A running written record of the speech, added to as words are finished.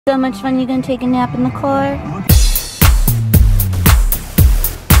So much fun, you gonna take a nap in the car?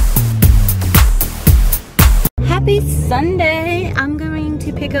 Happy Sunday! I'm going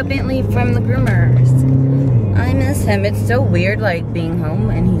to pick up Bentley from the groomers. I miss him. It's so weird like being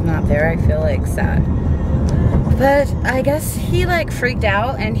home and he's not there. I feel like sad. But I guess he like freaked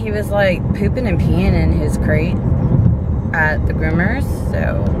out and he was like pooping and peeing in his crate at the groomers.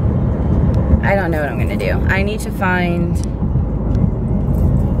 So I don't know what I'm gonna do. I need to find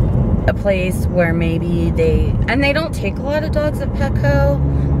a place where maybe they don't take a lot of dogs at Petco.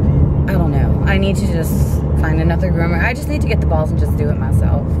 I don't know. I need to just find another groomer. I just need to get the balls and just do it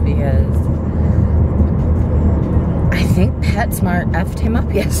myself because I think PetSmart effed him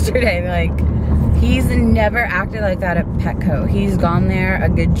up yesterday. Like, he's never acted like that at Petco. He's gone there a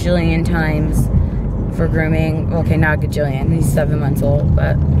gajillion times for grooming. Okay, not a gajillion. He's 7 months old,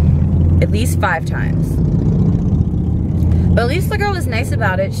 but at least 5 times. But at least the girl was nice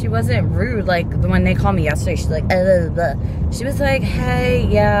about it. She wasn't rude. Like, when they called me yesterday, she's like, blah, blah. She was like, hey,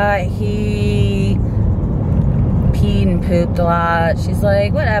 yeah, he peed and pooped a lot. She's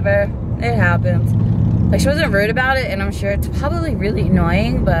like, whatever, it happens. Like, she wasn't rude about it, and I'm sure it's probably really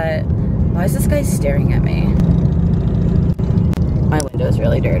annoying, but why is this guy staring at me? My window's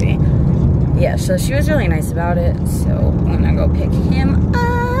really dirty. Yeah, so she was really nice about it, so I'm gonna go pick him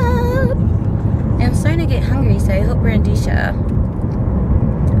up. I'm starting to get hungry, so I hope Brandisha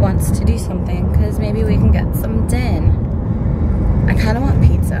wants to do something, because maybe we can get some din. I kind of want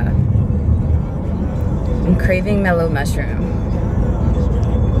pizza. I'm craving mellow mushroom.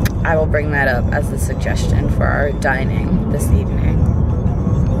 I will bring that up as a suggestion for our dining this evening.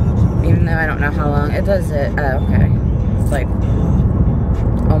 Even though I don't know how long it does it. Oh, okay. It's like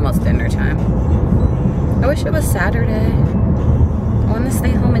almost dinner time. I wish it was Saturday. I want to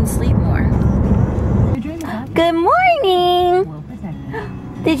stay home and sleep more. Good morning!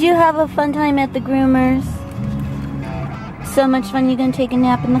 Did you have a fun time at the groomers? So much fun, you gonna take a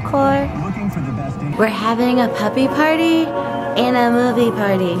nap in the car? We're having a puppy party and a movie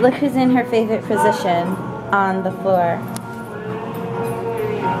party. Look who's in her favorite position on the floor.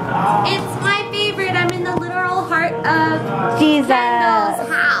 It's my favorite. I'm in the literal heart of Jesus. Kendall's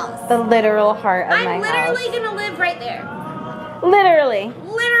house. The literal heart of my house. I'm literally gonna live right there. Literally.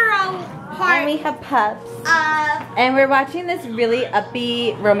 Literal heart. And we have pups. And we're watching this really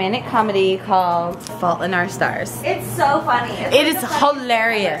upbeat romantic comedy called Fault in Our Stars. It's so funny. It is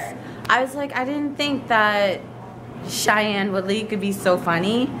hilarious. I was like, I didn't think that Cheyenne Woodley could be so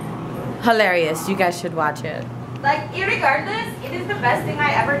funny. Hilarious. You guys should watch it. Like, irregardless, it is the best thing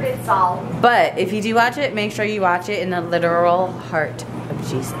I ever did solve. But if you do watch it, make sure you watch it in the literal heart of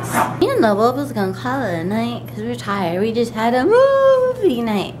Jesus. Me and Lobo was gonna call it a night because we're tired. We just had a movie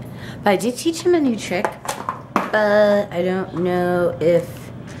night. But I did teach him a new trick. But I don't know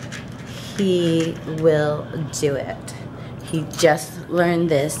if he will do it. He just learned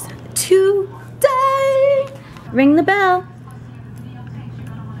this today. Ring the bell.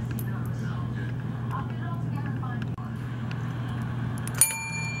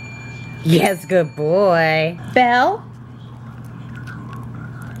 Yes, good boy. Bell?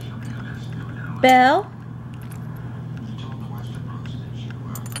 Bell?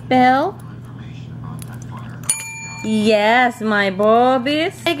 Bell? Yes, my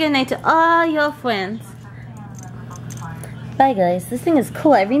babies. Say good night to all your friends. Bye, guys. This thing is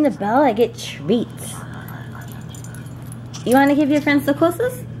cool. I ring the bell, I get treats. You want to give your friends the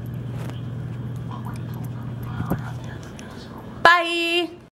closest?